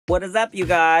What is up, you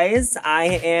guys?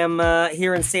 I am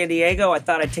here in San Diego. I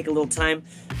thought I'd take a little time.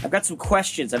 I've got some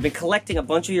questions. I've been collecting a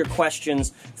bunch of your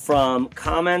questions from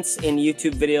comments in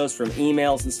YouTube videos, from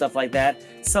emails and stuff like that.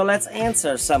 So let's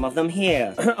answer some of them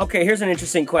here. Okay, here's an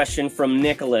interesting question from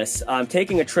Nicholas. I'm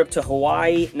taking a trip to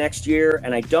Hawaii next year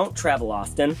and I don't travel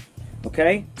often.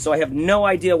 Okay, so I have no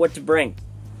idea what to bring.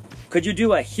 Could you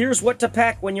do a here's what to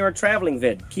pack when you're traveling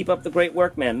vid? Keep up the great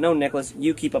work, man. No, Nicholas,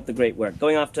 you keep up the great work.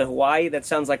 Going off to Hawaii, that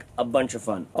sounds like a bunch of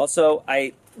fun. Also,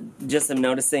 I just am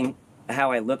noticing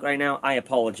how I look right now. I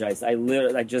apologize. I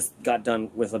just got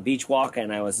done with a beach walk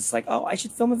and I was just like, oh, I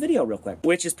should film a video real quick.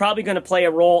 Which is probably going to play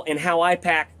a role in how I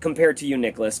pack compared to you,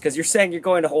 Nicholas. Because you're saying you're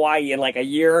going to Hawaii in like a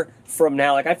year from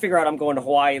now. Like I figure out I'm going to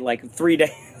Hawaii like 3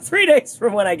 days. 3 days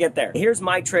from when I get there. Here's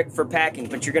my trick for packing,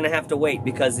 but you're gonna have to wait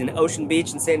because in Ocean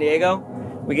Beach in San Diego,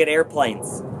 we get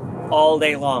airplanes all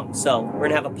day long. So we're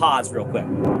gonna have a pause real quick.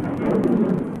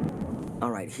 All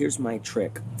right, here's my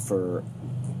trick for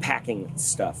packing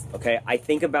stuff, okay? I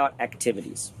think about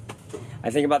activities. I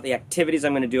think about the activities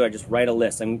I'm gonna do. I just write a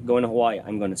list. I'm going to Hawaii.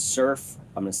 I'm gonna surf.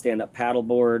 I'm gonna stand up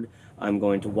paddleboard. I'm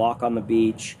going to walk on the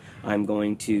beach. I'm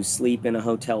going to sleep in a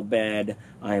hotel bed.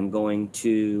 I'm going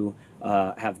to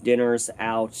have dinners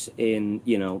out in,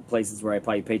 you know, places where I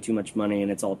probably pay too much money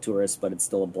and it's all tourists, but it's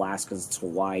still a blast because it's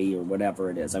Hawaii or whatever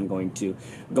it is. I'm going to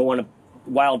go on a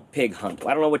wild pig hunt.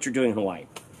 I don't know what you're doing in Hawaii.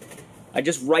 I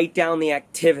just write down the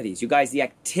activities. You guys, the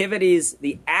activities,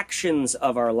 the actions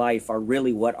of our life are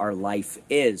really what our life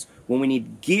is. When we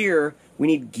need gear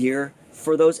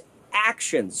for those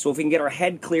actions. So if we can get our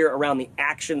head clear around the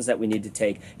actions that we need to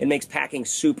take, it makes packing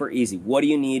super easy. What do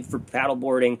you need for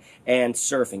paddleboarding and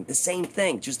surfing? The same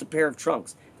thing, just a pair of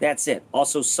trunks. That's it.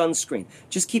 Also sunscreen.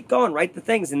 Just keep going, write the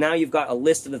things, and now you've got a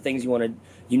list of the things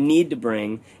you need to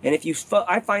bring. And if you,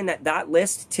 I find that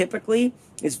list typically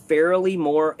is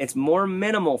it's more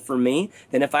minimal for me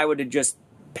than if I would have just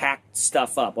packed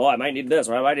stuff up. Oh, I might need this,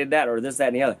 or I might need that, or this, that,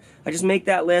 and the other. I just make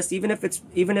that list, even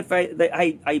if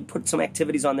I put some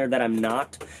activities on there that I'm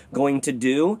not going to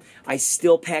do, I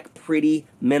still pack pretty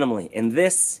minimally. And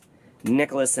this,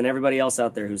 Nicholas and everybody else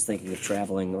out there who's thinking of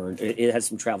traveling, or it has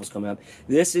some travels coming up,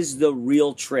 this is the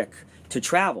real trick to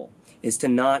travel, is to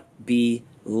not be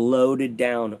loaded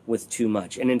down with too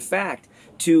much. And in fact,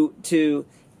 to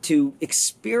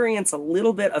experience a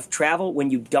little bit of travel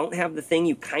when you don't have the thing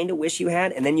you kind of wish you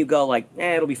had, and then you go like,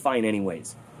 it'll be fine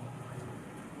anyways.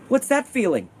 What's that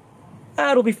feeling?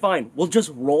 It'll be fine. We'll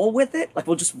just roll with it? Like,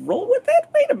 we'll just roll with it?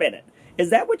 Wait a minute. Is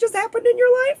that what just happened in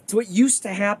your life? It's what used to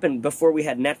happen before we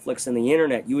had Netflix and the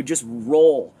internet. You would just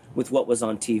roll with what was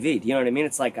on TV. Do you know what I mean?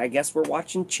 It's like, I guess we're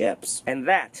watching Chips. And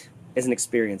that is an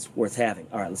experience worth having.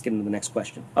 All right, let's get into the next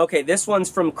question. Okay, this one's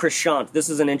from Krishant. This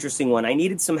is an interesting one. I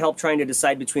needed some help trying to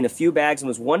decide between a few bags and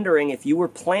was wondering if you were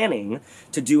planning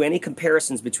to do any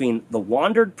comparisons between the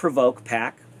Wandrd Provoke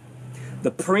pack,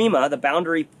 the Prima, the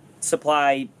Boundary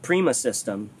Supply Prima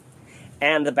system,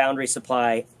 and the Boundary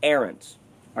Supply Errant.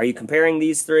 Are you comparing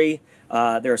these three?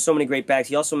 There are so many great bags.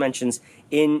 He also mentions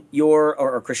in your,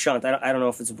 or Krishant, I don't know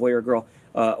if it's a boy or a girl,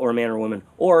 or a man or a woman,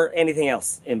 or anything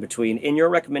else in between. In your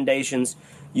recommendations,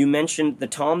 you mentioned the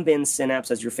Bihn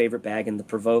Synapse as your favorite bag, and the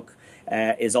Provoke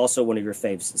is also one of your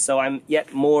faves. So I'm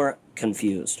yet more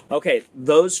confused. Okay,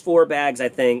 those 4 bags I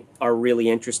think are really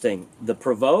interesting. The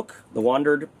Provoke, the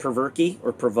Wandrd Prvke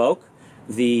or Provoke,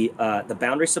 the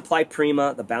Boundary Supply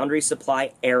Prima, the Boundary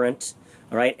Supply Errant,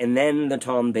 all right, and then the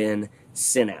Bihn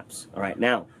Synapse. All right,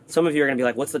 now, some of you are going to be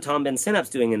like, what's the Bihn Synapse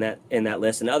doing in that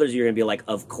list? And others of you are going to be like,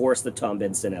 of course the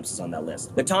Bihn Synapse is on that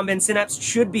list. The Bihn Synapse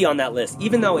should be on that list,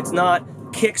 even though it's not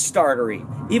Kickstarter-y,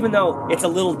 even though it's a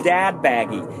little dad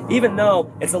baggy, even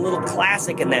though it's a little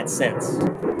classic in that sense.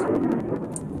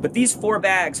 But these 4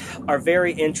 bags are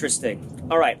very interesting.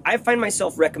 All right, I find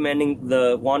myself recommending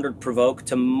the Wandrd Provoke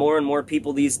to more and more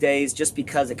people these days just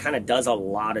because it kind of does a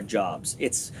lot of jobs.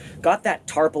 It's got that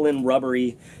tarpaulin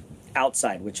rubbery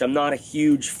outside, which I'm not a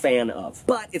huge fan of.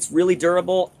 But it's really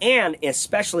durable, and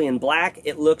especially in black,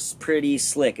 it looks pretty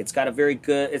slick. It's got a very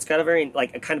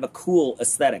like a kind of a cool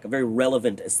aesthetic, a very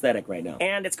relevant aesthetic right now.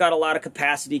 And it's got a lot of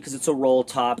capacity because it's a roll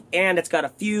top, and it's got a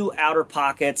few outer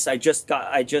pockets. I just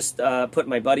put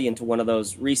my buddy into one of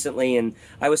those recently, and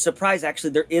I was surprised actually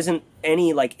there isn't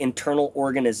any like internal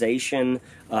organization,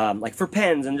 like for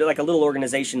pens, and like a little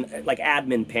organization, like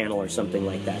admin panel or something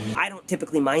like that. I don't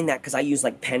typically mind that because I use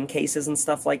like pen cases and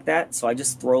stuff like that, so I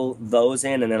just throw those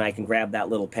in and then I can grab that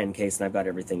little pen case and I've got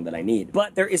everything that I need.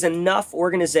 But there is enough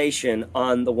organization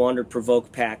on the Wandrd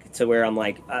Provoke pack to where I'm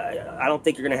like, I don't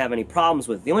think you're going to have any problems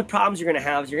with it. The only problems you're going to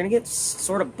have is you're going to get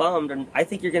sort of bummed, and I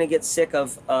think you're going to get sick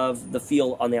of the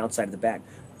feel on the outside of the bag.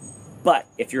 But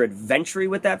if you're adventure-y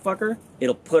with that fucker,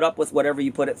 it'll put up with whatever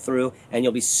you put it through, and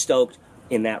you'll be stoked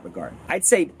in that regard. I'd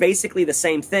say basically the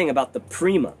same thing about the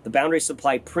Prima, the Boundary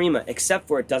Supply Prima, except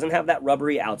for it doesn't have that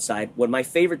rubbery outside. What my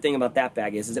favorite thing about that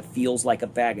bag is it feels like a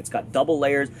bag. It's got double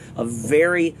layers of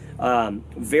very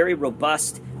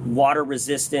robust,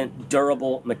 water-resistant,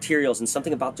 durable materials, and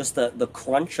something about just the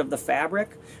crunch of the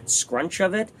fabric, scrunch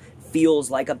of it,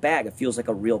 feels like a bag. It feels like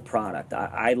a real product.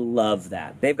 I love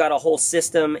that. They've got a whole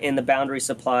system in the Boundary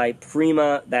Supply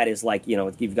Prima that is like, you know,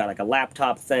 you've got like a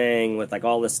laptop thing with like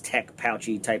all this tech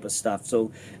pouchy type of stuff.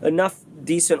 So enough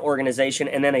decent organization,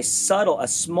 and then a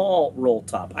small roll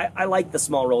top. I like the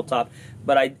small roll top,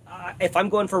 but if I'm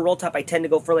going for a roll top, I tend to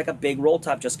go for like a big roll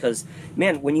top just because,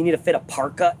 man, when you need to fit a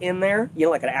parka in there, you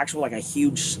know, like an actual, like a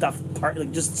huge stuffed part,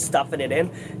 like just stuffing it in,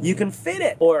 you can fit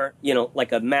it. Or, you know,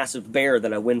 like a massive bear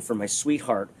that I win for my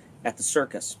sweetheart at the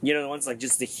circus. You know, the one's like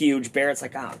just a huge bear. It's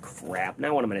like, oh, crap,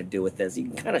 now what am I going to do with this? You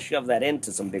can kind of shove that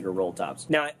into some bigger roll tops.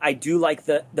 Now, I do like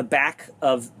the back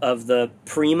of the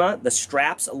Prima, the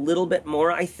straps, a little bit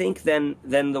more, I think, than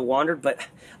the Wandrd, but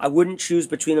I wouldn't choose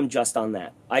between them just on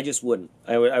that. I just wouldn't.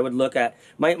 I would look at,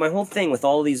 my whole thing with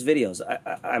all of these videos,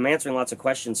 I'm answering lots of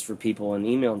questions for people in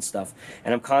email and stuff,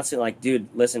 and I'm constantly like, dude,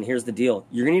 listen, here's the deal.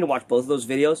 You're going to need to watch both of those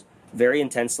videos very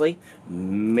intensely.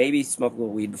 Maybe smoke a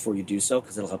little weed before you do so,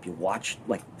 because it'll help you watch,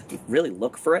 like really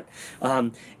look for it.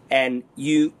 And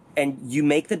you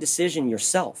make the decision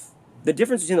yourself. The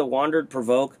difference between the Wandrd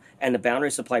Provoke and the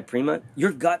Boundary Supply Prima,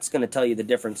 your gut's going to tell you the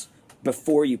difference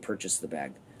before you purchase the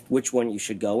bag, which one you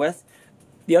should go with.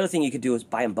 The other thing you could do is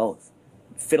buy them both.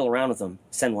 Fiddle around with them,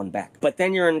 send one back. But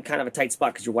then you're in kind of a tight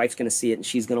spot because your wife's going to see it and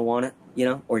she's going to want it, you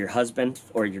know, or your husband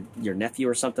or your nephew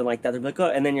or something like that. They'll be like,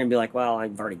 oh, and then you're going to be like, well,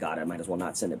 I've already got it. I might as well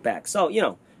not send it back. So, you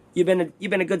know, you've been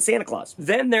a good Santa Claus.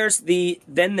 Then there's the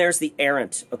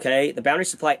Errant, okay? The Boundary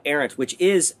Supply Errant, which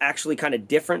is actually kind of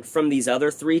different from these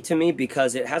other three to me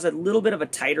because it has a little bit of a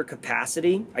tighter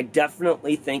capacity. I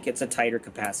definitely think it's a tighter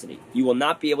capacity. You will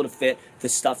not be able to fit the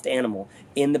stuffed animal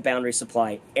in the Boundary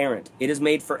Supply Errant. It is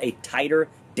made for a tighter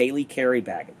daily carry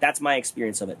bag. That's my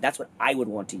experience of it. That's what I would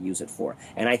want to use it for.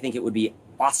 And I think it would be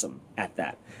awesome at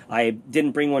that. I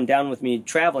didn't bring one down with me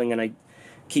traveling, and I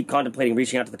keep contemplating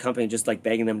reaching out to the company and just like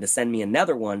begging them to send me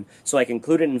another one so I can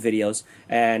include it in videos,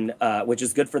 and which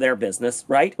is good for their business,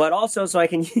 right? But also so I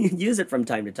can use it from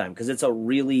time to time because it's a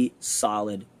really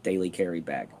solid daily carry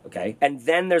bag, okay? And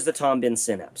then there's the Tom Bihn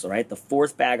Synapse, all right? The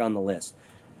fourth bag on the list.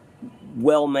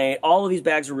 Well made. All of these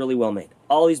bags are really well made.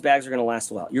 All these bags are going to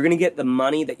last a while. You're going to get the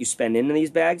money that you spend into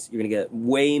these bags. You're going to get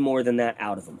way more than that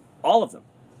out of them. All of them.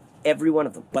 Every one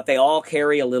of them. But they all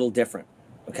carry a little different.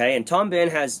 Okay, and Tom Bihn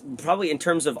has, probably in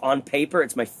terms of on paper,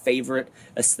 it's my favorite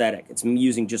aesthetic. It's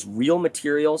using just real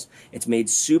materials. It's made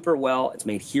super well. It's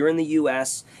made here in the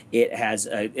U.S. It has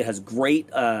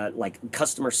great like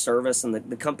customer service, and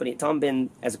the company, Tom Bihn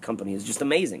as a company, is just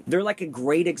amazing. They're like a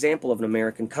great example of an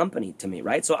American company to me,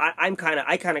 right? So I kind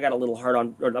of got a little hard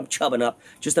on, or I'm chubbing up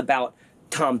just about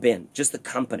Tom Bihn, just the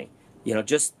company. You know,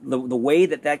 just the way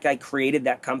that guy created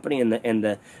that company, and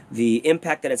the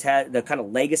impact that it's had, the kind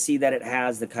of legacy that it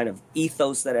has, the kind of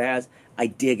ethos that it has. I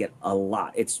dig it a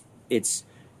lot. It's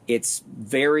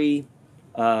very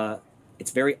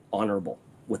honorable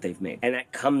what they've made, and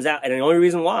that comes out. And the only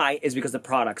reason why is because the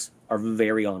products are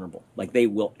very honorable. Like, they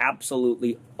will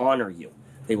absolutely honor you.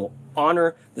 They will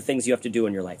honor the things you have to do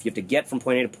in your life. You have to get from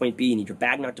point A to point B. You need your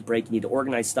bag not to break. You need to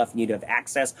organize stuff. You need to have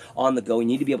access on the go. You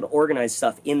need to be able to organize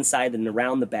stuff inside and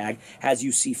around the bag as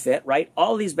you see fit, right?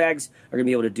 All of these bags are going to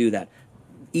be able to do that.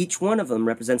 Each one of them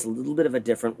represents a little bit of a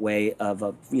different way of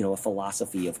a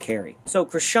philosophy of carry. So,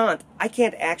 Krishant, I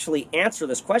can't actually answer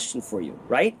this question for you,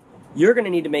 right? You're going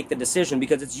to need to make the decision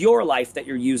because it's your life that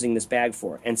you're using this bag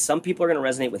for. And some people are going to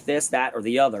resonate with this, that, or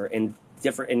the other in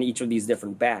each of these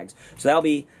different bags. So that'll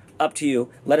be up to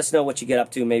you. Let us know what you get up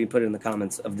to. Maybe put it in the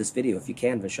comments of this video if you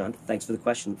can, Vishant. Thanks for the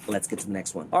question. Let's get to the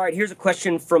next one. All right, here's a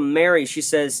question from Mary. She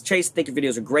says, Chase, I think your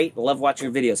videos are great. I love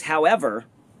watching your videos. However,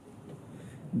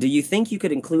 do you think you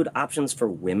could include options for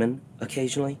women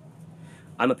occasionally?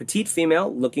 I'm a petite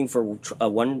female looking for a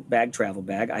one-bag travel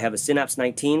bag. I have a Synapse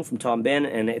 19 from Tom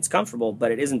Bihn, and it's comfortable,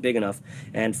 but it isn't big enough.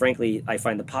 And frankly, I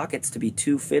find the pockets to be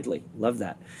too fiddly. Love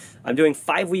that. I'm doing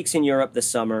 5 weeks in Europe this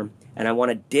summer, and I want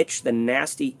to ditch the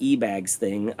nasty e-bags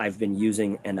thing I've been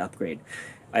using and upgrade.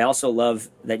 I also love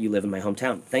that you live in my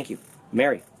hometown. Thank you.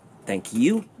 Mary, Thank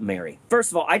you, Mary.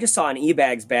 First of all, I just saw an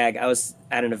eBags bag. I was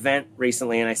at an event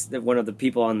recently, and one of the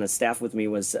people on the staff with me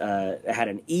was had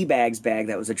an eBags bag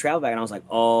that was a travel bag, and I was like,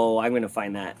 oh, I'm going to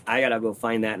find that. I got to go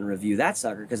find that and review that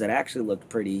sucker, because it actually looked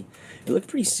pretty,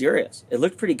 serious. It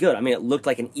looked pretty good. I mean, it looked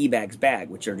like an eBags bag,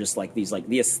 which are just like these, like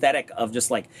the aesthetic of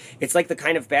just like, it's like the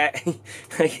kind of bag,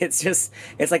 like it's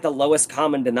like the lowest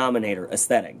common denominator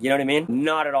aesthetic. You know what I mean?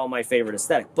 Not at all my favorite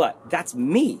aesthetic, but that's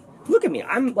me. Look at me.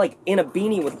 I'm like in a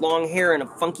beanie with long hair and a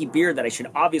funky beard that I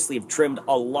should obviously have trimmed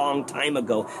a long time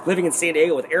ago, living in San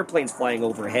Diego with airplanes flying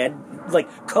overhead, like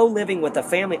co-living with a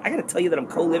family. I gotta tell you that I'm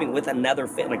co-living with another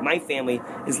family. Like, my family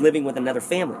is living with another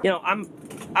family. You know,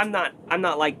 I'm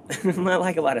not like I'm not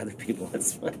like a lot of other people.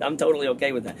 I'm totally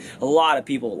okay with that. A lot of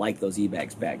people like those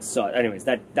eBags bags. So anyways,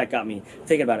 that got me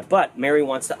thinking about it. But Mary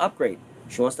wants to upgrade.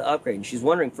 She wants to upgrade, and she's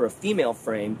wondering, for a female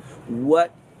frame,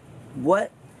 what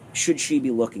should she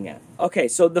be looking at? Okay,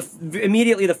 so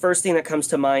immediately the first thing that comes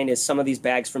to mind is some of these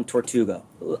bags from Tortuga.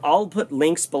 I'll put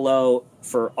links below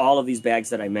for all of these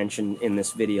bags that I mentioned in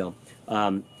this video.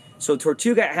 So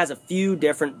Tortuga has a few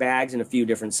different bags and a few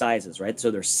different sizes, right? So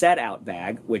their set-out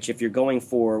bag, which if you're going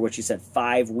for, what she said,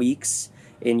 5 weeks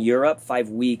in Europe, 5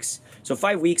 weeks. So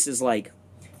 5 weeks is like,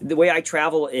 the way I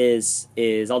travel is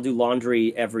I'll do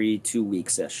laundry every 2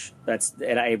 weeks-ish.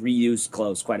 And I reuse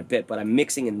clothes quite a bit, but I'm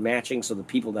mixing and matching, so the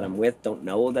people that I'm with don't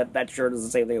know that that shirt is the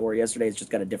same thing I wore yesterday. It's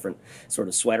just got a different sort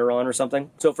of sweater on or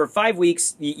something. So for 5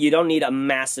 weeks, you don't need a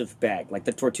massive bag like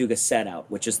the Tortuga Set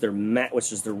Out, which is their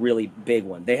really big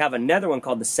one. They have another one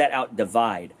called the Set Out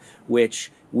Divide,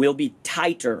 which will be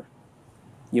tighter.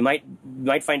 You might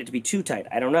find it to be too tight.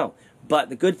 I don't know. But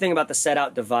the good thing about the Set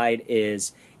Out Divide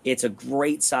is it's a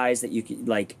great size that you can,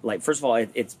 like first of all, I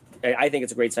think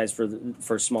it's a great size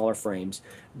for smaller frames.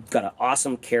 Got an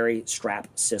awesome carry strap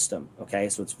system, okay?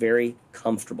 So it's very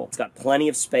comfortable. It's got plenty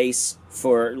of space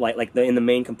for in the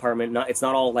main compartment. It's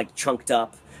not all like chunked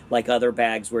up like other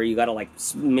bags where you got to like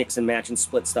mix and match and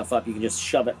split stuff up. You can just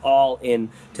shove it all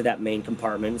into that main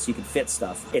compartment so you can fit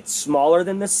stuff. It's smaller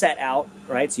than the Set Out,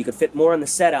 right? So you could fit more on the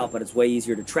Set Out, but it's way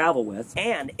easier to travel with.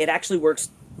 And it actually works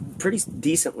pretty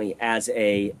decently as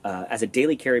a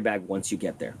daily carry bag once you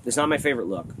get there. It's not my favorite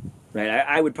look, right?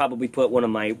 I would probably put one of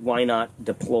my Why Not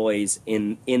deploys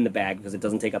in the bag because it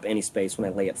doesn't take up any space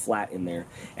when I lay it flat in there.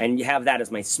 And you have that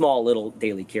as my small little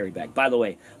daily carry bag. By the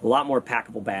way, a lot more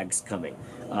packable bags coming.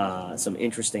 Some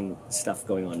interesting stuff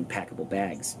going on in packable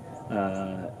bags.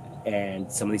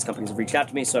 And some of these companies have reached out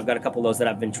to me, so I've got a couple of those that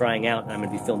I've been trying out, and I'm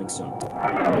going to be filming soon.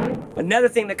 Another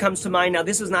thing that comes to mind, now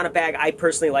this is not a bag I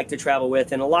personally like to travel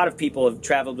with, and a lot of people have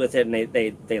traveled with it, and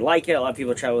they like it. A lot of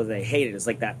people have traveled with it, they hate it. It's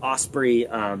like that Osprey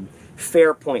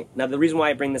Fairpoint. Now the reason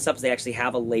why I bring this up is they actually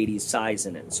have a ladies size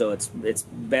in it, so it's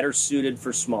better suited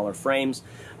for smaller frames,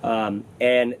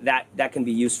 and that can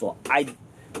be useful.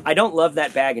 I don't love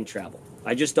that bag in travel.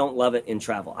 I just don't love it in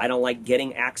travel. I don't like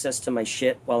getting access to my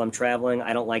shit while I'm traveling.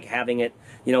 I don't like having it,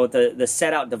 you know, with the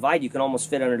Set Out Divide, you can almost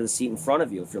fit under the seat in front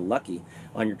of you if you're lucky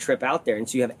on your trip out there. And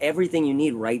so you have everything you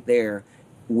need right there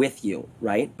with you,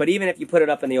 right? But even if you put it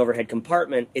up in the overhead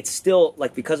compartment, it's still,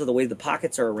 like, because of the way the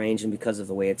pockets are arranged and because of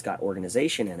the way it's got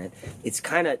organization in it, it's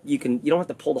kind of, you don't have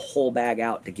to pull the whole bag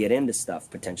out to get into stuff,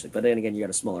 potentially. But then again, you got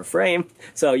a smaller frame,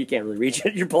 so you can't really reach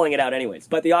it. You're pulling it out anyways.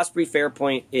 But the Osprey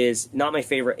Fairpoint is not my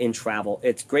favorite in travel.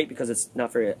 It's great because it's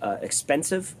not very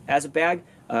expensive as a bag,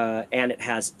 and it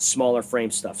has smaller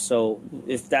frame stuff. So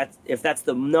if that's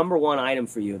the #1 item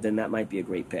for you, then that might be a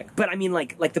great pick. But I mean,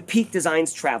 like the Peak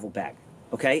Designs travel bag.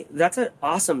 Okay, that's an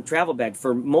awesome travel bag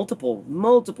for multiple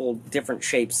different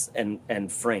shapes and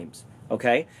frames.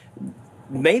 Okay,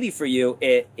 maybe for you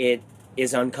it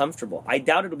is uncomfortable. I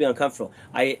doubt it'll be uncomfortable.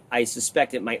 I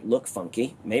suspect it might look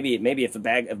funky. Maybe if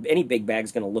any big bag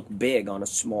is going to look big on a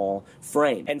small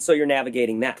frame, and so you're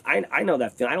navigating that. I know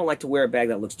that feeling. I don't like to wear a bag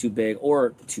that looks too big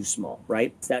or too small.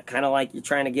 Right? It's that kind of like you're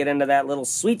trying to get into that little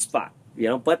sweet spot. You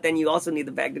know, but then you also need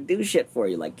the bag to do shit for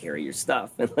you, like carry your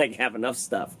stuff and like have enough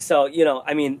stuff. So, you know,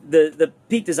 I mean, the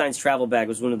Peak Designs travel bag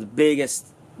was one of the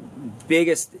biggest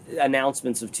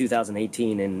announcements of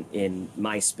 2018 in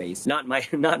MySpace. Not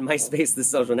MySpace, the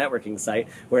social networking site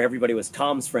where everybody was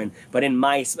Tom's friend, but in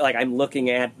I'm looking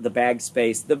at the bag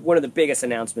space. One of the biggest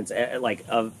announcements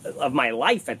of my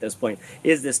life at this point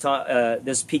is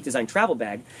this Peak Design travel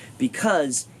bag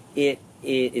because it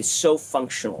is so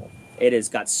functional. It has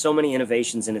got so many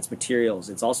innovations in its materials.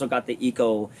 It's also got the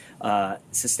eco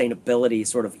sustainability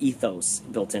sort of ethos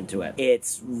built into it.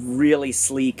 It's really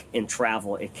sleek in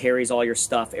travel. It carries all your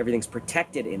stuff. Everything's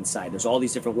protected inside. There's all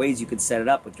these different ways you could set it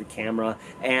up with your camera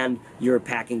and your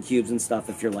packing cubes and stuff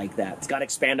if you're like that. It's got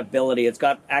expandability. It's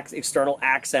got external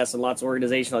access and lots of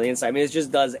organization on the inside. I mean, it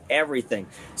just does everything.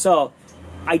 So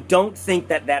I don't think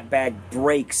that that bag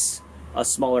breaks a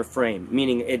smaller frame,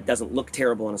 meaning it doesn't look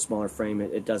terrible on a smaller frame.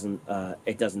 It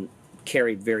doesn't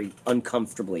carry very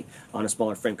uncomfortably on a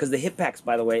smaller frame, because the hip packs,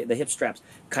 by the way, the hip straps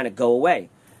kind of go away.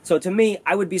 So to me,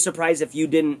 I would be surprised if you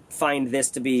didn't find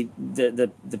this to be the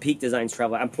Peak Designs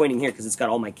travel. I'm pointing here because it's got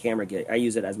all my camera gear. I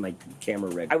use it as my camera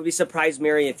rig. I would be surprised,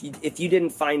 Mary, if you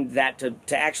didn't find that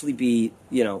to actually be,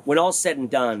 you know, when all's said and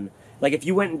done, like if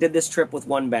you went and did this trip with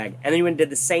one bag and then you went and did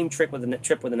the same trip with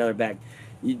another bag,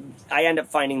 I end up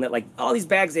finding that like all these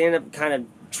bags, they end up kind of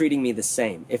treating me the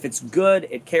same. If it's good,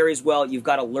 it carries well, you've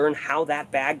got to learn how that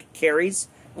bag carries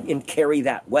and carry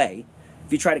that way.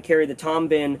 If you try to carry the Tom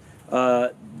Bihn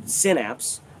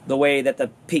Synapse the way that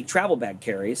the Peak travel bag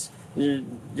carries,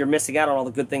 you're missing out on all the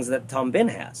good things that Tom Bihn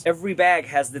has. Every bag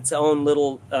has its own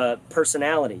little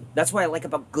personality. That's what I like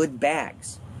about good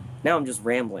bags. Now I'm just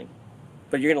rambling,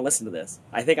 but you're going to listen to this.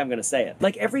 I think I'm going to say it.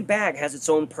 Like, every bag has its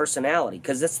own personality,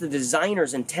 because that's the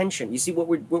designer's intention. You see, what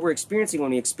we're experiencing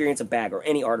when we experience a bag or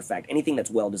any artifact, anything that's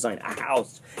well designed. A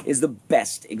house is the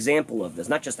best example of this.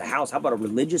 Not just a house. How about a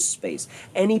religious space?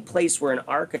 Any place where an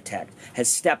architect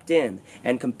has stepped in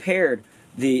and compared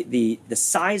the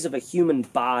size of a human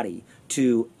body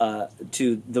to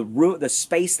the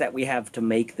space that we have to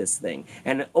make this thing,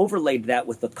 and overlaid that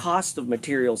with the cost of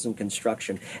materials and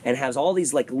construction, and has all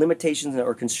these like limitations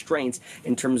or constraints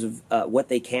in terms of what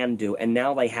they can do, and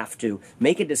now they have to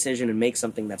make a decision and make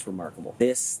something that's remarkable.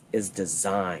 This is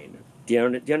design. Do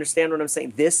you understand what I'm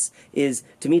saying? This is,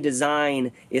 to me,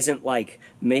 design isn't like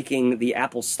making the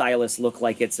Apple stylus look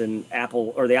like it's an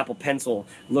Apple, or the Apple Pencil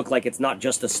look like it's not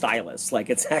just a stylus, like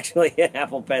it's actually an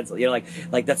Apple Pencil. You know,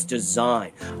 like that's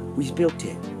design. We built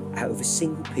it out of a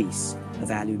single piece of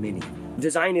aluminium.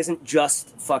 Design isn't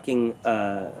just fucking,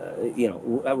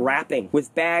 wrapping.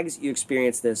 With bags, you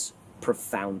experience this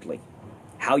profoundly.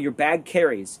 How your bag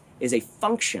carries is a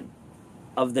function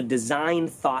of the design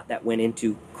thought that went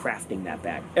into crafting that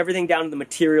bag. Everything down to the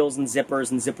materials and zippers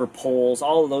and zipper pulls,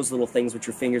 all of those little things which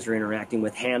your fingers are interacting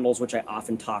with, handles, which I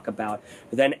often talk about,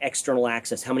 but then external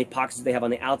access, how many pockets do they have on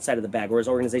the outside of the bag, or is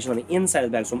organization on the inside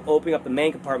of the bag, so I'm opening up the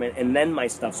main compartment and then my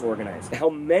stuff's organized. How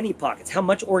many pockets, how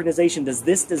much organization does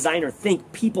this designer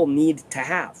think people need to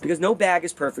have? Because no bag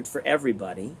is perfect for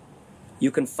everybody.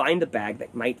 You can find a bag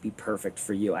that might be perfect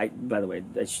for you. By the way,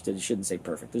 I shouldn't say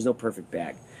perfect. There's no perfect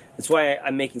bag. That's why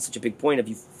I'm making such a big point of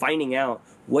you finding out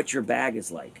what your bag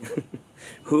is like.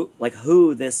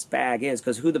 who this bag is,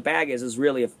 because who the bag is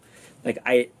really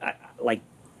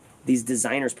these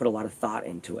designers put a lot of thought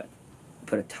into it.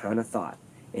 Put a ton of thought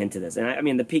into this. And I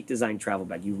mean, the Peak Design travel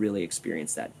bag, you really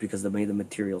experience that because of the way the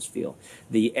materials feel.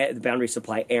 The Boundary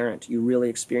Supply Errant, you really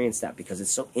experience that because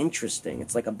it's so interesting.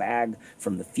 It's like a bag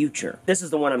from the future. This is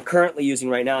the one I'm currently using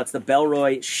right now. It's the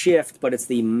Bellroy Shift, but it's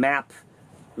the MAP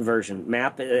version.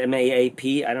 MAP,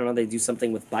 M-A-A-P, I don't know, they do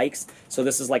something with bikes. So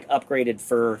this is like upgraded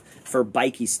for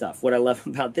bikey stuff. What I love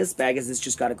about this bag is it's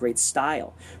just got a great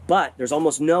style. But there's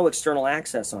almost no external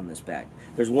access on this bag.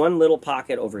 There's one little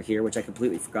pocket over here, which I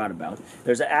completely forgot about.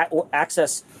 There's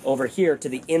access over here to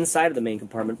the inside of the main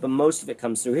compartment, but most of it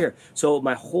comes through here. So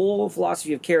my whole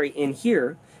philosophy of carry in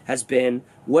here has been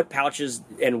what pouches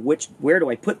and where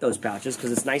do I put those pouches,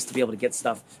 because it's nice to be able to get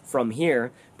stuff from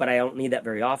here, but I don't need that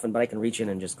very often, but I can reach in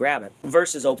and just grab it.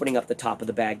 Versus opening up the top of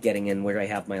the bag, getting in where I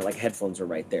have my headphones are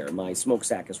right there, my smoke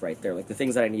sack is right there, like the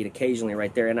things that I need occasionally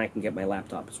right there, and I can get my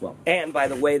laptop as well. And by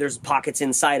the way, there's pockets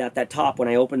inside at that top. When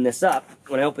I open this up,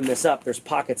 there's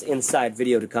pockets inside.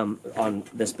 Video to come on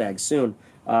this bag soon.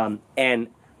 And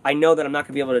I know that I'm not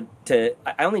going to be able to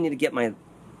I only need to get my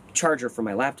charger for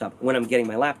my laptop when I'm getting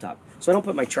my laptop. So I don't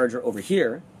put my charger over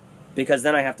here, because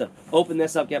then I have to open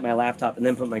this up, get my laptop, and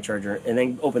then put my charger, and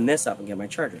then open this up and get my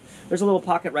charger. There's a little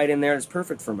pocket right in there that's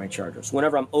perfect for my charger. So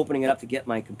whenever I'm opening it up to get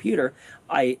my computer,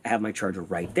 I have my charger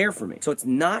right there for me. So it's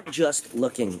not just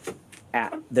looking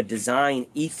at the design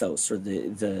ethos or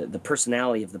the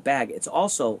personality of the bag, it's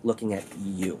also looking at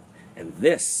you. And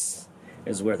this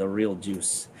is where the real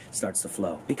juice starts to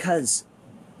flow. Because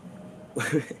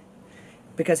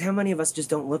how many of us just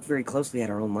don't look very closely at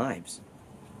our own lives?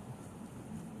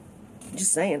 I'm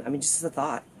just saying, I mean, just as a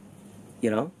thought, you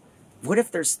know? What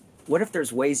if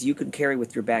there's ways you could carry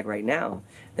with your bag right now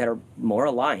that are more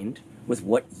aligned with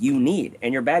what you need,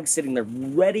 and your bag's sitting there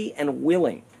ready and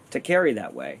willing to carry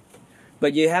that way?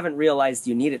 but you haven't realized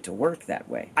you need it to work that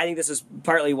way. I think this is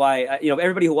partly why, you know,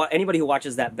 anybody who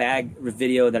watches that bag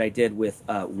video that I did with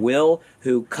Will,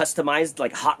 who customized,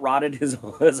 like hot rodded his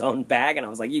own bag, and I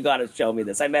was like, you gotta show me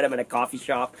this. I met him in a coffee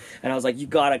shop, and I was like, you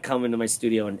gotta come into my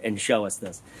studio and show us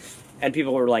this. And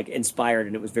people were like inspired,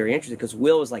 and it was very interesting because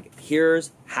Will was like,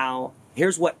 here's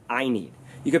what I need.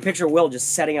 You could picture Will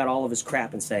just setting out all of his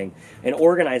crap and saying, and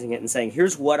organizing it and saying,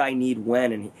 here's what I need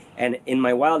when, and in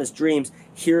my wildest dreams,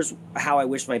 here's how I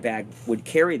wish my bag would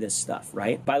carry this stuff,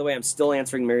 right? By the way, I'm still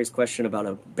answering Mary's question about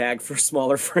a bag for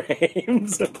smaller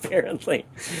frames, apparently.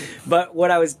 But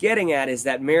what I was getting at is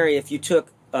that, Mary, if you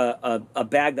took a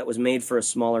bag that was made for a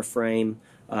smaller frame,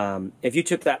 if you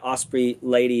took that Osprey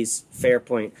Ladies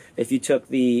Fairpoint, if you took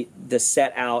the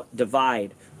Set Out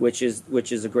Divide, which is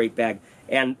a great bag,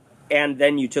 and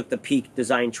then you took the Peak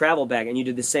Design travel bag and you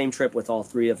did the same trip with all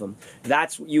three of them,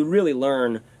 you really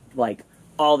learn like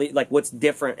what's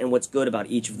different and what's good about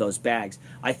each of those bags.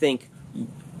 I think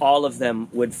all of them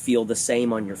would feel the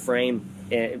same on your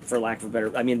frame, for lack of a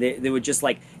better, I mean, they would just,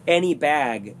 like, any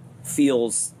bag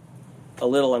feels a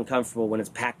little uncomfortable when it's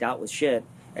packed out with shit,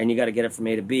 and you got to get it from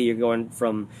A to B. You're going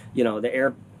from, you know,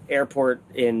 the airport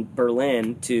in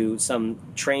Berlin to some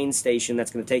train station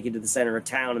that's going to take you to the center of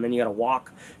town, and then you got to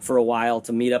walk for a while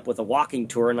to meet up with a walking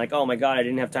tour, and like, oh my god, I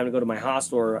didn't have time to go to my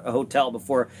hostel or a hotel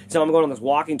before, so I'm going on this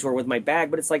walking tour with my bag,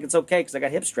 but it's like, it's okay because I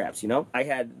got hip straps, you know? I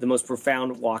had the most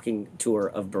profound walking tour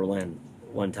of Berlin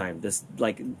one time. This,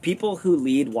 like, people who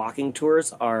lead walking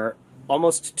tours are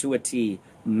almost to a T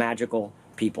magical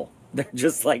people. They're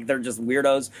just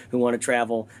weirdos who want to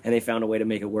travel, and they found a way to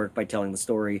make it work by telling the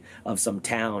story of some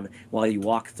town while you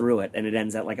walk through it, and it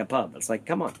ends at like a pub. It's like,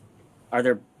 come on.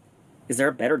 Is there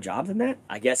a better job than that?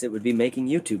 I guess it would be making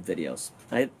YouTube videos.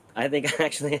 I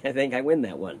think I win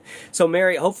that one. So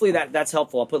Mary, hopefully that's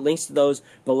helpful. I'll put links to those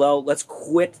below. Let's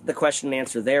quit the question and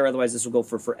answer there. Otherwise, this will go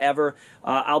for forever.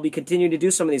 I'll be continuing to do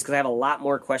some of these because I have a lot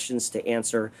more questions to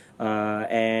answer.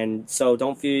 And so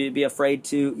don't be afraid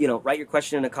to, you know, write your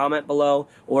question in a comment below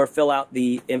or fill out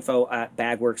the info at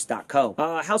bagworks.co.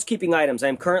 Housekeeping items. I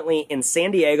am currently in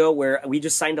San Diego, where we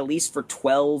just signed a lease for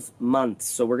 12 months.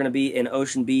 So we're going to be in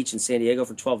Ocean Beach in San Diego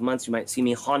for 12 months. You might see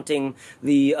me haunting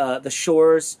the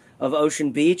shores of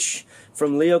Ocean Beach,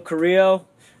 from Leo Carrillo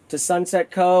to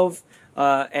Sunset Cove,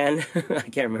 and I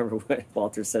can't remember what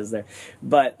Walter says there,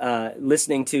 but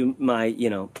listening to my,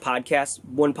 you know, podcast,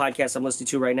 one podcast I'm listening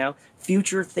to right now,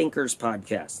 Future Thinkers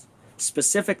Podcast,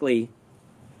 specifically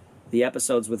the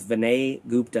episodes with Vinay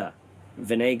Gupta.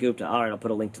 Vinay Gupta. All right, I'll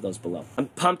put a link to those below. I'm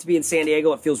pumped to be in San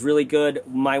Diego. It feels really good.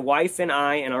 My wife and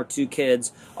I and our two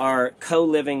kids are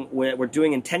co-living. We're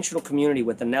doing intentional community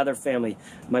with another family.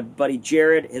 My buddy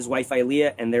Jared, his wife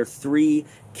Ilea, and their 3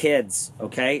 kids.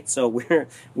 Okay, so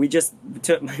we just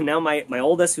took now my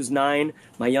oldest, who's 9,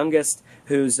 my youngest,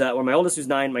 my oldest who's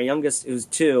 9, my youngest who's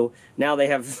 2. Now they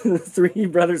have 3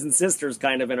 brothers and sisters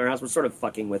kind of in our house. We're sort of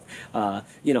fucking with,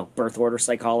 you know, birth order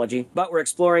psychology. But we're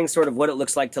exploring sort of what it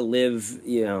looks like to live,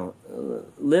 you know,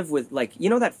 live with, like, you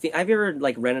know, that, have you ever,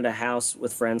 like, rented a house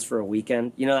with friends for a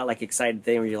weekend? You know that, like, excited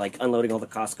thing where you're, like, unloading all the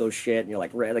Costco shit and you're,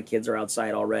 like, the kids are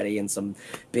outside already in some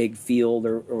big field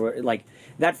or like,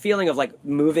 that feeling of, like,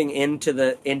 moving into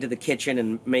the kitchen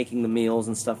and making the meals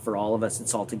and stuff for all of us.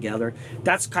 It's all together.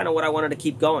 That's kind of what I wanted to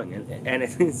keep going,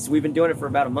 and we've been doing it for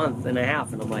about a month and a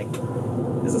half, and I'm like,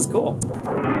 this is cool.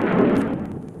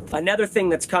 Another thing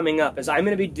that's coming up is I'm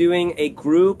going to be doing a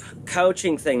group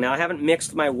coaching thing. Now, I haven't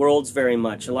mixed my worlds very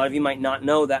much. A lot of you might not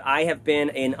know that I have been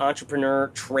an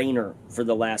entrepreneur trainer for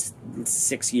the last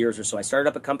 6 years or so. I started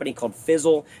up a company called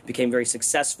Fizzle, became very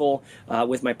successful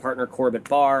with my partner Corbett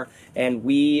Barr, and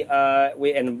we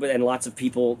lots of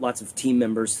people, lots of team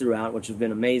members throughout, which has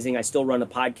been amazing. I still run a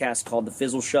podcast called The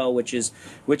Fizzle Show, which is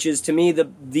to me the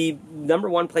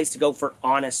 #1 place to go for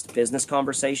honest business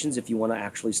conversations if you want to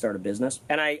actually start a business.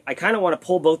 And I kind of want to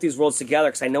pull both these worlds together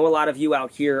because I know a lot of you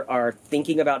out here are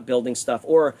thinking about building stuff,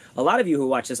 or a lot of you who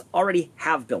watch this already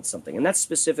have built something, and that's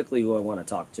specifically who I want to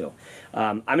talk to.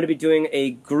 I'm going to be doing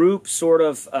a group sort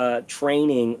of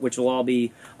training, which will all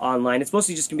be online. It's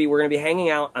mostly just going to be, we're going to be hanging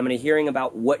out. I'm going to be hearing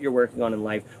about what you're working on in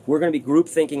life. We're going to be group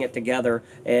thinking it together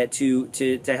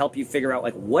to help you figure out,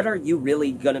 like, what are you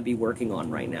really going to be working on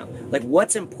right now? Like,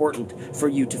 what's important for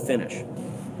you to finish?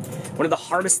 One of the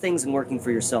hardest things in working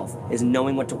for yourself is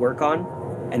knowing what to work on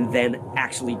and then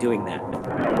actually doing that.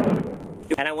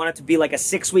 And I want it to be like a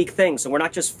 6-week thing. So we're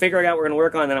not just figuring out what we're going to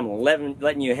work on, and then I'm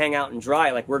letting you hang out and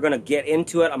dry. Like, we're going to get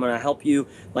into it. I'm going to help you,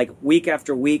 like, week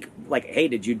after week. Like, hey,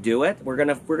 did you do it? We're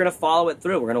gonna follow it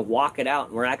through. We're going to walk it out.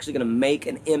 And we're actually going to make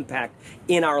an impact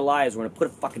in our lives. We're going to put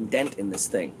a fucking dent in this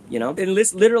thing, you know? And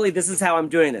literally, this is how I'm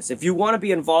doing this. If you want to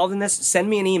be involved in this, send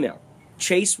me an email.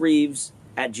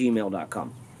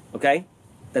 chasereeves@gmail.com. Okay?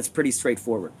 That's pretty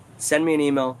straightforward. Send me an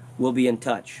email. We'll be in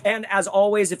touch. And as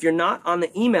always, if you're not on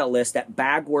the email list at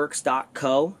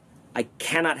bagworks.co, I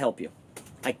cannot help you.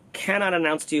 I cannot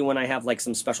announce to you when I have like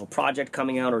some special project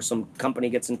coming out or some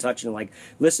company gets in touch and like,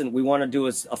 listen, we want to do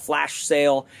a flash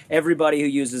sale. Everybody who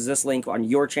uses this link on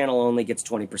your channel only gets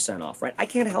 20% off, right? I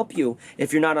can't help you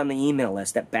if you're not on the email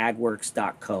list at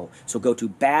bagworks.co. So go to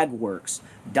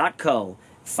bagworks.co,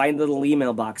 find the little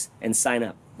email box, and sign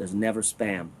up. There's never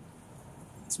spam.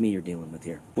 It's me you're dealing with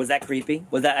here. Was that creepy?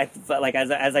 Was that, I felt like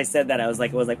as I said that, I was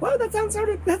like, whoa, that sounds a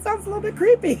little bit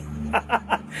creepy.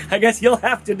 I guess you'll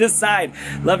have to decide.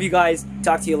 Love you guys.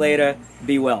 Talk to you later.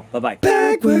 Be well. Bye-bye.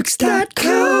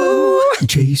 Bagworks.co,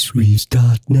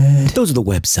 chasereeves.net. Those are the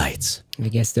websites. I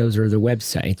guess those are the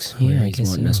websites. Yeah, I guess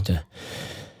wanting us to,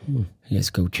 I guess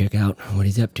go check out what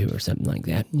he's up to or something like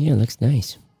that. Yeah, looks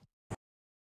nice.